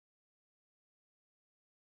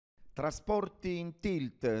Trasporti in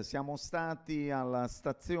tilt, siamo stati alla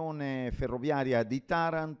stazione ferroviaria di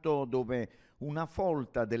Taranto dove una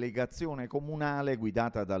folta delegazione comunale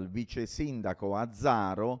guidata dal vice sindaco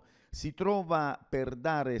Azzaro si trova per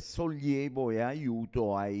dare sollievo e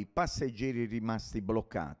aiuto ai passeggeri rimasti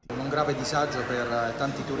bloccati. Un grave disagio per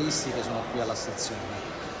tanti turisti che sono qui alla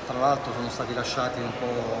stazione. Tra l'altro sono stati lasciati un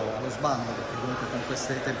po' allo sbando perché comunque con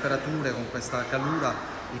queste temperature, con questa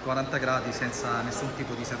calura di 40 gradi senza nessun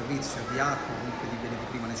tipo di servizio, di acqua, comunque di beni di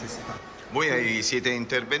prima necessità. Voi siete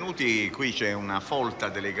intervenuti, qui c'è una folta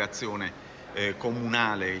delegazione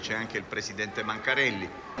comunale, c'è anche il presidente Mancarelli.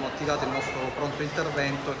 Abbiamo attivato il nostro pronto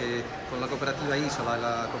intervento che con la cooperativa Isola e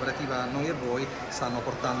la cooperativa Noi e Voi stanno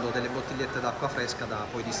portando delle bottigliette d'acqua fresca da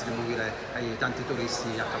poi distribuire ai tanti turisti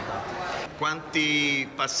accaldati. Quanti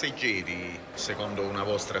passeggeri secondo una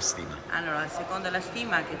vostra stima? Allora, secondo la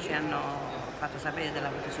stima che ci hanno fatto sapere dalla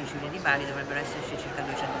Protezione Civile di Bari dovrebbero esserci circa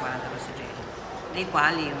 240 passeggeri, dei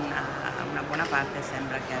quali una buona parte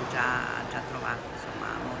sembra che ha già trovato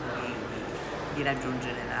modo di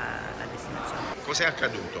raggiungere la destinazione. Cos'è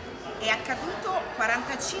accaduto? È accaduto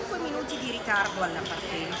 45 minuti di ritardo alla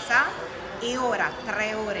partenza e ora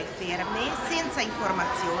 3 ore ferme, senza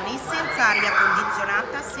informazioni, senza aria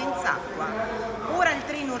condizionata, senza acqua. Ora il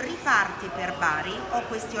treno riparte per Bari, ho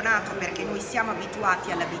questionato perché noi siamo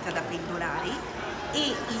abituati alla vita da pendolari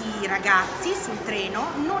e i ragazzi sul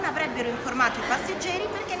treno non avrebbero informato i passeggeri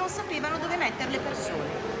perché non sapevano dove mettere le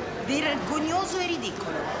persone. Vergognoso e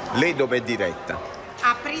ridicolo. Lei dove è diretta?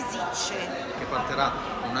 A Presicce. Che partirà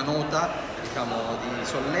una nota di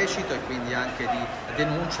sollecito e quindi anche di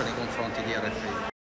denuncia nei confronti di RFI.